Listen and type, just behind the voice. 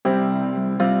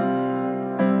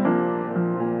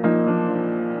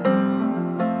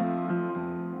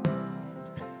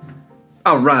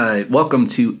All right, welcome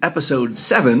to episode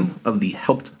 7 of the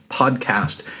Helped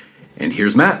podcast. And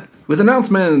here's Matt with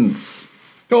announcements.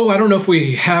 Oh, I don't know if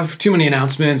we have too many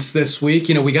announcements this week.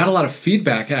 We got a lot of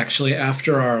feedback actually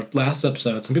after our last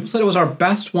episode. Some people said it was our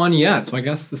best one yet, so I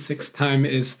guess the 6th time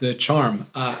is the charm.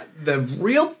 The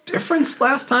real difference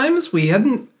last time is we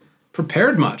hadn't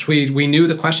prepared much. We knew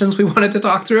the questions we wanted to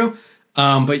talk through,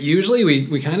 but usually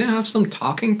we kind of have some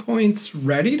talking points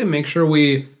ready to make sure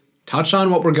we touch on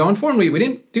what we're going for, and we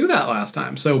didn't do that last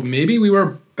time. So maybe we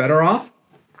were better off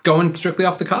going strictly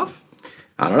off the cuff.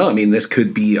 I don't know. I mean, this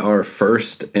could be our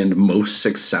first and most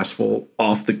successful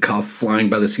off-the-cuff, flying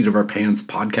by the seat of our pants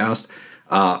podcast.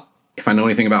 If I know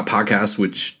anything about podcasts,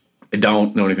 which I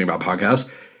don't know anything about podcasts,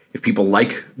 if people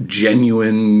like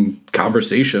genuine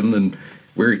conversation, then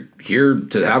we're here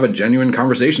to have a genuine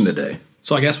conversation today.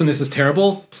 So I guess when this is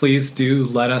terrible, please do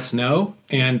let us know.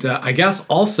 And I guess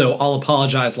also I'll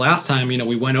apologize. Last time,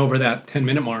 we went over that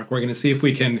 10-minute mark. We're going to see if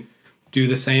we can do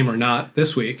the same or not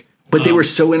this week. But they were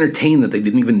so entertained that they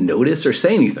didn't even notice or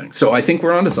say anything. So I think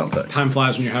we're onto something. Time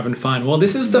flies when you're having fun. Well,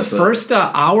 this is the first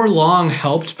hour-long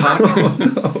Helped podcast.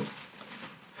 Oh, no.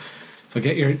 So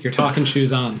get your talking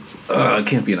shoes on. It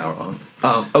can't be an hour long.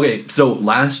 Okay, so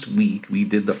last week we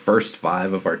did the first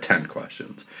 5 of our 10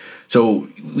 questions. So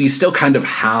we still kind of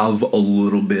have a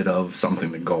little bit of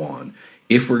something to go on.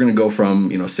 If we're going to go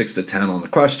from 6 to 10 on the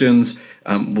questions,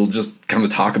 we'll just kind of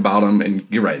talk about them. And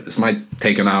you're right, this might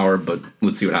take an hour, but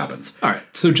let's see what happens. All right.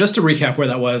 So just to recap where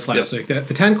that was last week, the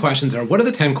 10 questions are: what are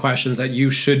the 10 questions that you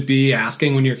should be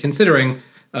asking when you're considering,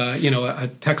 a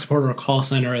tech support or a call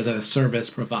center as a service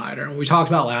provider? What we talked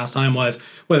about last time was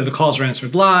whether the calls are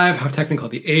answered live, how technical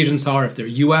the agents are, if they're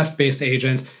US-based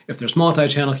agents, if there's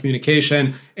multi-channel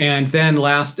communication, and then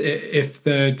last, if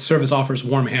the service offers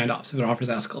warm handoffs, if it offers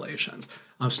escalations.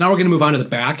 So now we're going to move on to the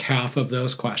back half of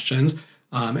those questions.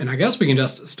 And I guess we can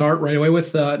just start right away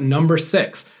with number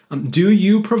 6. Do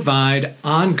you provide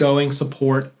ongoing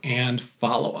support and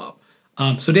follow-up?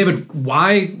 So David,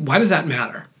 why does that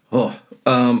matter?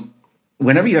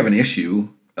 Whenever you have an issue,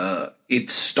 it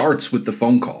starts with the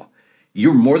phone call.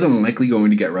 You're more than likely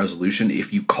going to get resolution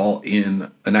if you call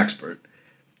in an expert.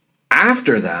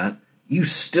 After that, you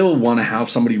still want to have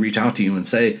somebody reach out to you and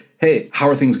say, hey, how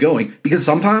are things going? Because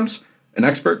sometimes an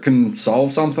expert can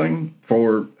solve something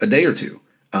for a day or two.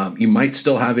 You might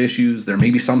still have issues. There may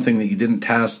be something that you didn't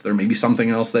test. There may be something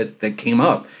else that came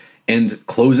up. And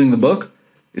closing the book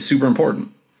is super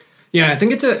important. Yeah, I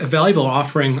think it's a valuable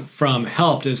offering from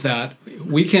Helped is that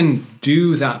we can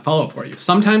do that follow-up for you.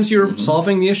 Sometimes you're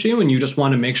solving the issue and you just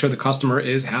want to make sure the customer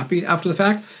is happy after the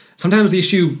fact. Sometimes the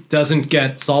issue doesn't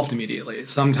get solved immediately.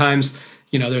 Sometimes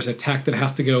there's a tech that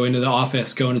has to go into the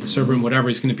office, go into the server room, whatever.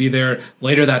 He's going to be there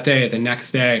later that day, the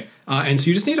next day. And so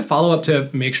you just need to follow up to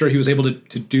make sure he was able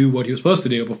to do what he was supposed to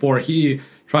do before he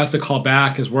tries to call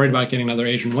back, is worried about getting another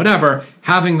agent, whatever.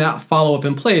 Having that follow-up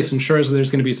in place ensures that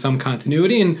there's going to be some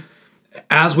continuity. And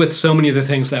as with so many of the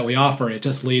things that we offer, it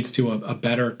just leads to a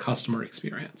better customer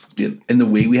experience. Yeah. And the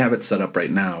way we have it set up right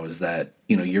now is that,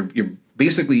 you're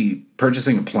basically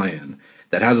purchasing a plan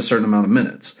that has a certain amount of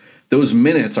minutes. Those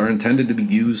minutes are intended to be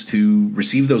used to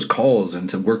receive those calls and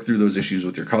to work through those issues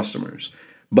with your customers.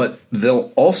 But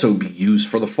they'll also be used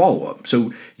for the follow-up.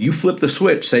 So you flip the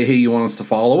switch, say, hey, you want us to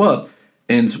follow up,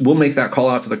 and we'll make that call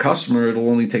out to the customer. It'll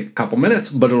only take a couple minutes,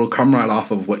 but it'll come right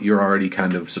off of what you're already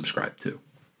kind of subscribed to.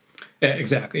 Yeah,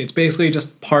 exactly. It's basically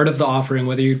just part of the offering,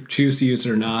 whether you choose to use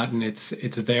it or not, and it's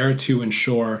there to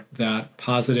ensure that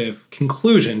positive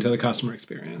conclusion to the customer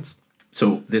experience.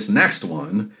 So this next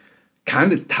one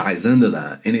kind of ties into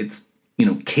that, and it's,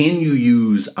 can you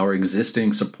use our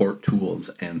existing support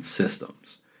tools and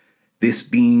systems? This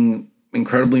being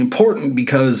incredibly important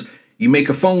because you make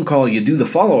a phone call, you do the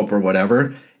follow-up or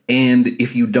whatever, and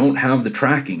if you don't have the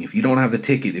tracking, if you don't have the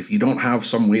ticket, if you don't have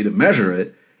some way to measure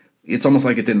it, it's almost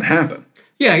like it didn't happen.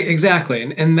 Yeah, exactly.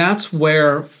 And that's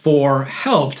where for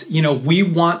Helped, we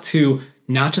want to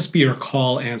not just be your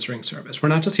call answering service. We're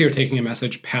not just here taking a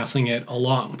message, passing it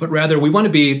along, but rather we want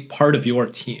to be part of your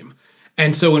team.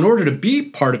 And so in order to be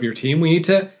part of your team, we need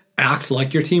to act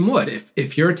like your team would.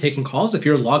 If you're taking calls, if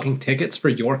you're logging tickets for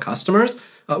your customers,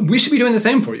 we should be doing the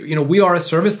same for you. We are a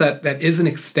service that is an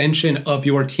extension of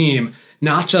your team,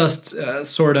 not just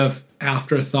sort of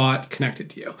afterthought connected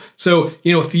to you. So,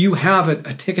 if you have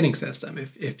a ticketing system,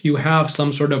 if you have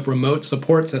some sort of remote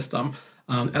support system,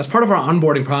 as part of our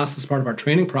onboarding process, part of our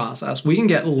training process, we can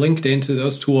get linked into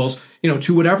those tools,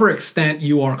 to whatever extent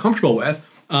you are comfortable with,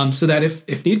 so that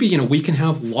if need be, we can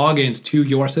have logins to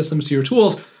your systems, to your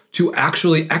tools, to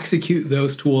actually execute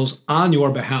those tools on your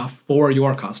behalf for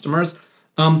your customers,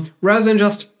 rather than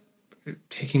just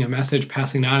taking a message,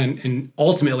 passing it on, and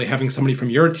ultimately having somebody from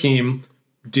your team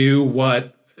do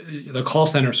what the call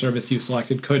center service you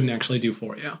selected couldn't actually do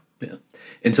for you. Yeah.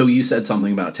 And so you said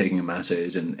something about taking a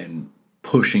message and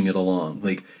pushing it along.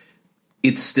 Like,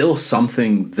 it's still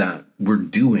something that we're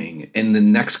doing. And the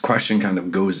next question kind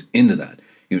of goes into that.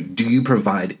 Do you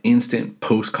provide instant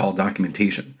post-call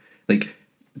documentation? Like,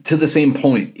 to the same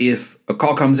point, if a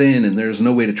call comes in and there's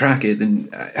no way to track it, then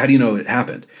how do you know it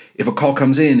happened? If a call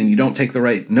comes in and you don't take the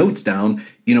right notes down,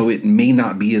 it may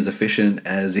not be as efficient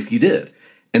as if you did.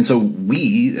 And so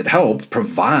we at Help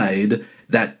provide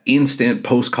that instant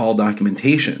post-call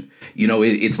documentation.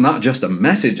 It's not just a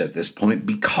message at this point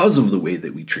because of the way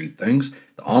that we treat things.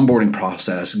 The onboarding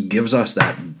process gives us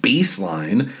that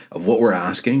baseline of what we're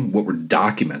asking, what we're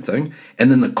documenting, and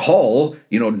then the call,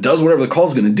 does whatever the call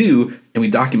is going to do, and we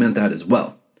document that as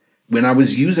well. When I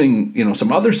was using,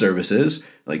 some other services,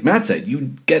 like Matt said,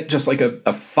 you get just like a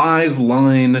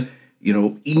 5-line,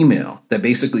 email that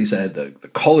basically said the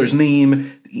caller's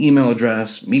name, the email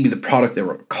address, maybe the product they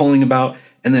were calling about,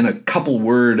 and then a couple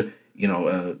word,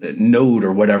 a note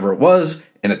or whatever it was,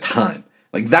 and a time.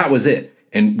 Like, that was it.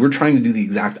 And we're trying to do the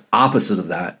exact opposite of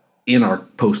that in our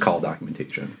post-call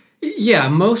documentation. Yeah,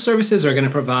 most services are going to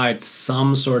provide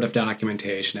some sort of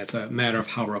documentation. It's a matter of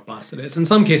how robust it is. In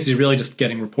some cases, you're really just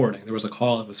getting reporting. There was a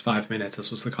call, it was 5 minutes, this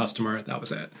was the customer, that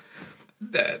was it.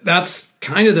 That's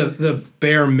kind of the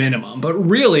bare minimum. But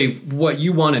really, what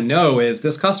you want to know is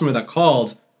this customer that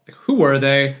called, who were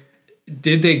they?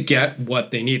 Did they get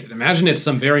what they needed? Imagine it's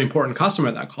some very important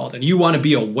customer that called, and you want to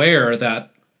be aware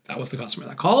that that was the customer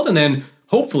that called, and then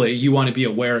hopefully you want to be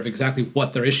aware of exactly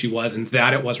what their issue was and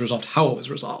that it was resolved, how it was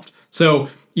resolved. So,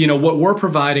 what we're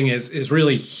providing is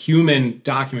really human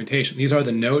documentation. These are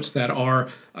the notes that are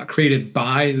created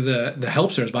by the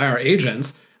helpsters, by our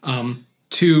agents,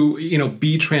 to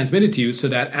be transmitted to you, so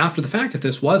that after the fact, if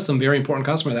this was some very important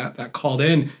customer that called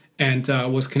in and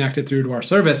was connected through to our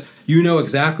service, you know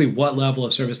exactly what level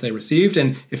of service they received.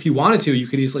 And if you wanted to, you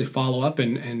could easily follow up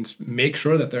and make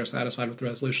sure that they're satisfied with the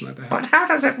resolution that they have. But how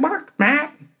does it work,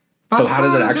 Matt? So how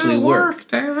does it actually work?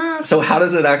 David? So how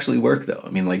does it actually work, though? I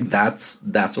mean, like, that's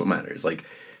what matters. Like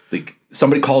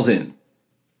somebody calls in,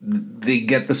 they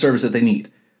get the service that they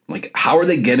need. Like, how are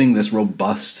they getting this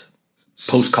robust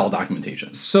post-call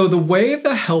documentation? So the way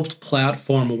the Helped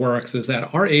platform works is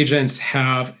that our agents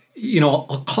have,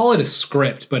 I'll call it a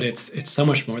script, but it's so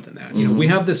much more than that. We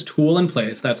have this tool in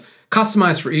place that's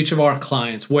customized for each of our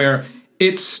clients where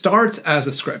it starts as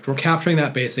a script. We're capturing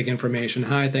that basic information.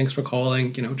 Hi, thanks for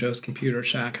calling, Joe's Computer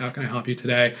Shack. How can I help you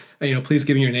today? Please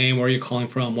give me your name. Where are you calling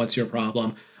from? What's your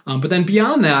problem? But then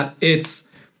beyond that, it's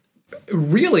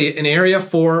really an area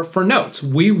for notes.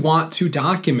 We want to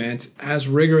document as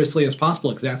rigorously as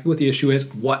possible exactly what the issue is,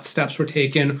 what steps were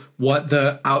taken, what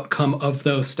the outcome of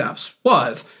those steps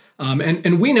was.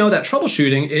 And we know that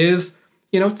troubleshooting is,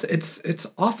 it's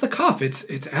off the cuff.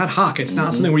 It's ad hoc. It's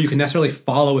not something where you can necessarily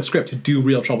follow a script to do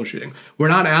real troubleshooting. We're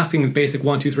not asking the basic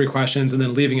 1, 2, 3 questions and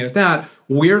then leaving it at that.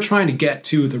 We're trying to get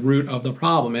to the root of the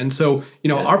problem. And so,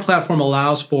 our platform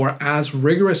allows for as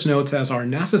rigorous notes as are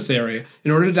necessary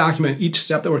in order to document each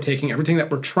step that we're taking, everything that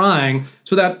we're trying,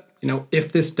 so that,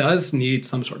 if this does need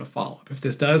some sort of follow-up, if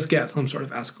this does get some sort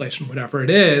of escalation, whatever it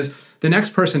is, the next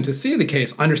person to see the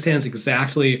case understands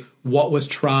exactly what was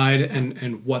tried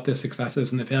and what the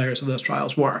successes and the failures of those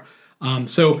trials were.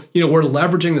 So, we're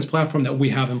leveraging this platform that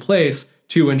we have in place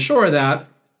to ensure that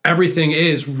everything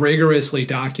is rigorously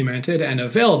documented and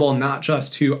available, not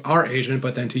just to our agent,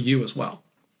 but then to you as well.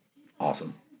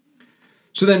 Awesome.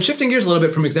 So then shifting gears a little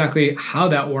bit from exactly how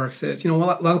that works is, a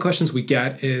lot of the questions we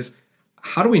get is,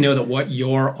 how do we know that what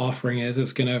your offering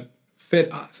is going to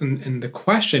fit us? And the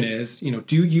question is,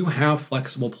 do you have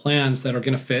flexible plans that are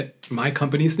going to fit my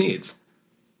company's needs?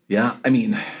 Yeah, I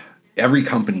mean, every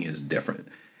company is different.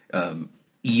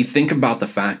 You think about the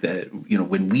fact that,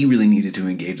 when we really needed to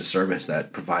engage a service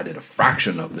that provided a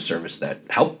fraction of the service that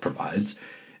Help provides,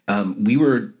 we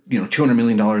were, $200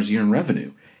 million a year in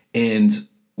revenue. And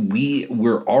we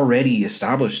were already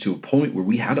established to a point where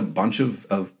we had a bunch of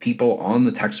people on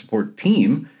the tech support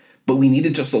team, but we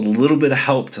needed just a little bit of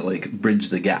help to bridge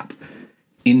the gap.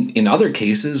 In other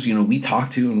cases, we talk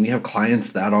to and we have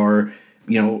clients that are,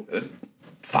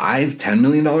 $5-10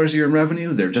 million a year in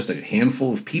revenue. They're just a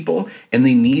handful of people and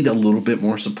they need a little bit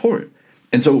more support.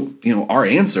 And so, our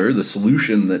answer, the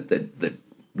solution that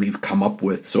we've come up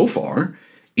with so far,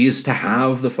 is to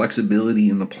have the flexibility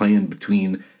in the plan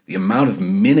between the amount of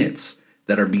minutes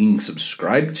that are being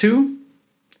subscribed to,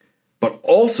 but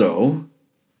also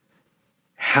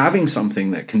having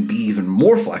something that can be even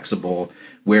more flexible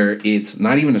where it's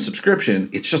not even a subscription,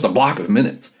 it's just a block of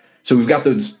minutes. So we've got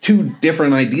those two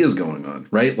different ideas going on,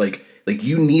 right? Like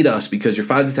you need us because you're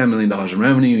 $5 to $10 million in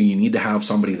revenue. You need to have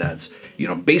somebody that's,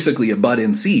 basically a butt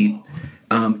in seat.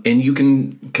 And you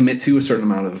can commit to a certain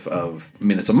amount of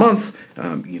minutes a month.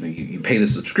 You pay the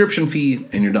subscription fee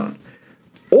and you're done.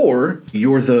 Or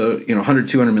you're the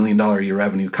 $100-200 million a year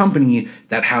revenue company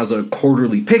that has a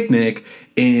quarterly picnic,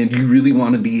 and you really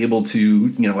want to be able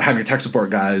to have your tech support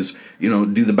guys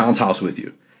do the bounce house with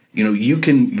you. You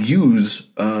can use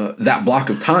that block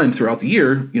of time throughout the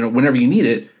year whenever you need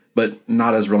it, but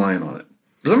not as reliant on it.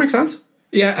 Does that make sense?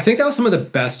 Yeah, I think that was some of the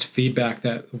best feedback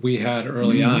that we had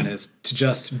early on, is to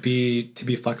just be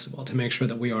flexible, to make sure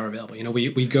that we are available.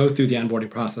 We go through the onboarding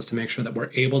process to make sure that we're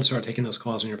able to start taking those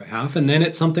calls on your behalf. And then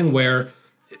it's something where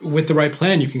with the right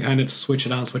plan, you can kind of switch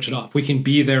it on, switch it off. We can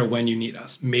be there when you need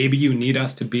us. Maybe you need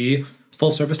us to be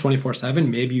full service 24/7.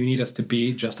 Maybe you need us to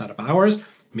be just out of hours.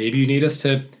 Maybe you need us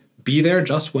to be there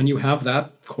just when you have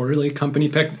that quarterly company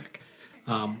picnic.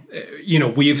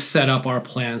 We've set up our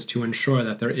plans to ensure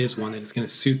that there is one that is going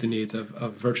to suit the needs of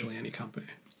virtually any company.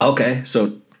 Okay,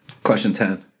 so question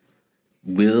 10.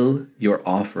 Will your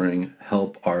offering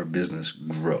help our business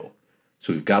grow?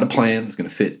 So we've got a plan that's going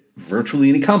to fit virtually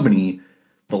any company,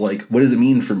 but what does it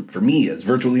mean for me as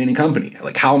virtually any company?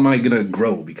 How am I going to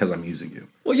grow because I'm using you?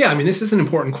 Well, yeah, this is an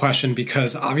important question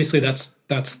because obviously that's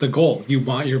the goal. You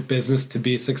want your business to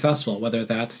be successful, whether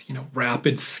that's,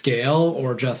 rapid scale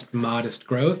or just modest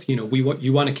growth. You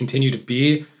want to continue to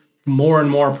be more and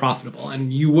more profitable,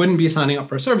 and you wouldn't be signing up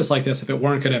for a service like this if it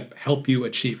weren't going to help you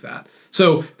achieve that.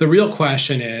 So the real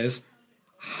question is,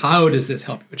 how does this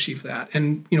help you achieve that?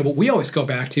 And what we always go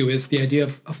back to is the idea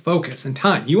of focus and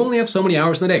time. You only have so many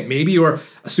hours in the day. Maybe you're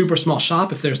a super small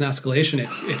shop. If there's an escalation,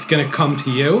 it's going to come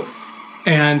to you.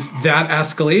 And that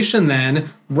escalation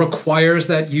then requires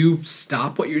that you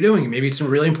stop what you're doing. Maybe it's a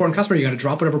really important customer. You got to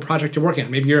drop whatever project you're working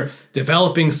on. Maybe you're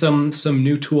developing some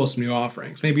new tools, some new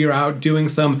offerings. Maybe you're out doing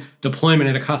some deployment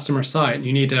at a customer site, and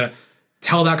you need to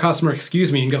tell that customer,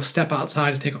 excuse me, and go step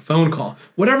outside to take a phone call.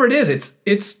 Whatever it is,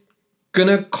 it's going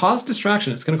to cause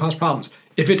distraction. It's going to cause problems.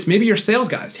 If it's maybe your sales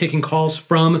guys taking calls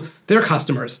from their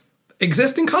customers,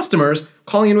 existing customers,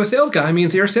 calling into a sales guy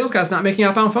means that your sales guy's not making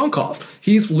outbound phone calls.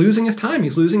 He's losing his time.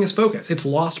 He's losing his focus. It's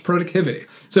lost productivity.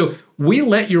 So we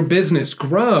let your business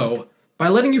grow by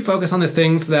letting you focus on the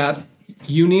things that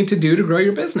you need to do to grow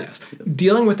your business.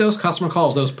 Dealing with those customer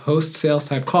calls, those post-sales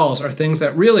type calls, are things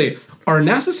that really are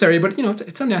necessary, but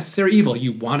it's a necessary evil.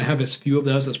 You want to have as few of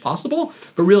those as possible,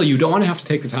 but really you don't want to have to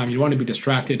take the time. You don't want to be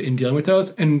distracted in dealing with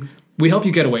those, and we help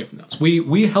you get away from those.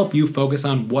 We help you focus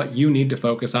on what you need to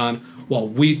focus on while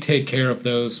we take care of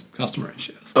those customer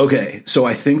issues. Okay, so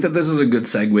I think that this is a good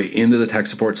segue into the tech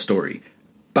support story.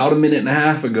 About a minute and a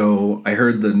half ago, I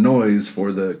heard the noise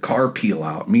for the car peel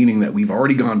out, meaning that we've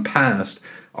already gone past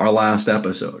our last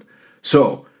episode.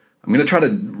 So I'm going to try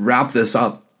to wrap this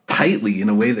up tightly in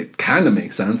a way that kind of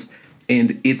makes sense.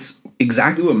 And it's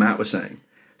exactly what Matt was saying.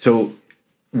 So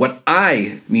what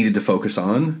I needed to focus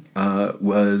on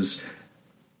was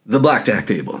the blackjack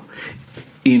table.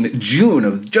 In June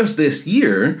of just this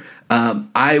year,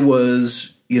 I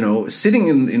was sitting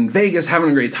in Vegas,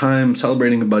 having a great time,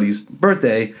 celebrating a buddy's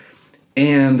birthday,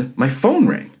 and my phone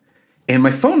rang. And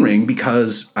my phone rang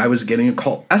because I was getting a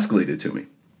call escalated to me.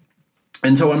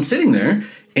 And so I'm sitting there,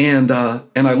 and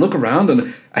I look around,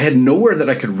 and I had nowhere that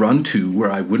I could run to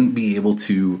where I wouldn't be able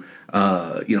to,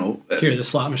 hear the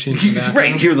slot machines.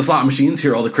 Right, hear the slot machines,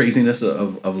 hear all the craziness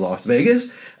of Las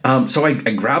Vegas. So I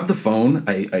grabbed the phone,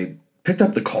 I picked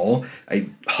up the call, I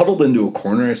huddled into a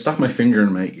corner, I stuck my finger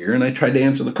in my ear, and I tried to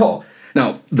answer the call.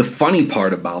 Now, the funny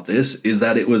part about this is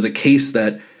that it was a case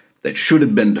that should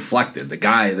have been deflected. The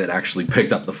guy that actually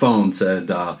picked up the phone said,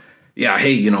 yeah,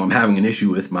 hey, I'm having an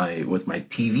issue with my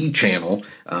TV channel,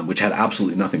 which had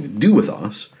absolutely nothing to do with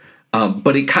us.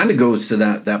 But it kind of goes to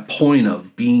that point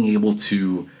of being able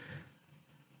to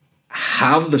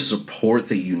have the support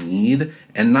that you need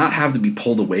and not have to be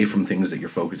pulled away from things that you're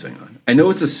focusing on. I know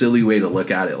it's a silly way to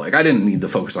look at it. Like, I didn't need to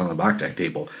focus on the blackjack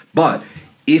table, but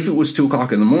if it was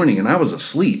 2:00 in the morning and I was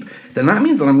asleep, then that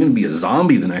means that I'm going to be a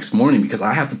zombie the next morning because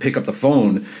I have to pick up the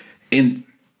phone and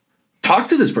talk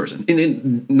to this person.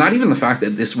 And not even the fact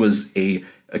that this was a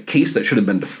case that should have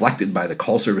been deflected by the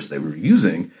call service they were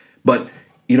using, but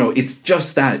it's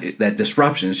just that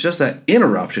disruption. It's just that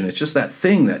interruption. It's just that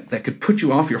thing that could put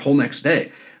you off your whole next day.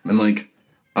 And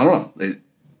I don't know,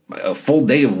 a full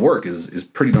day of work is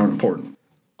pretty darn important.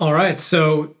 All right,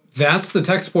 so that's the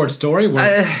tech support story.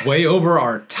 We're way over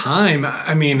our time.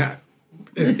 I mean,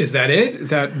 is that it? Is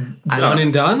that one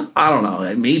and done? I don't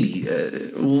know. Maybe.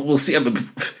 We'll see.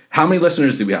 How many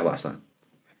listeners did we have last time?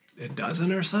 a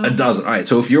dozen or so. A dozen. All right.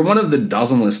 So if you're one of the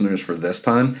dozen listeners for this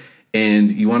time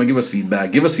and you want to give us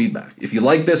feedback, give us feedback. If you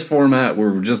like this format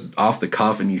where we're just off the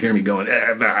cuff and you hear me going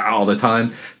all the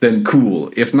time, then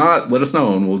cool. If not, let us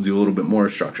know and we'll do a little bit more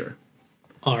structure.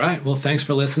 All right. Well, thanks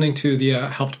for listening to the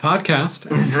Helped podcast.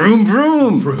 Vroom,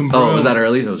 vroom. Vroom, vroom. Oh, was that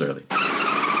early? That was early.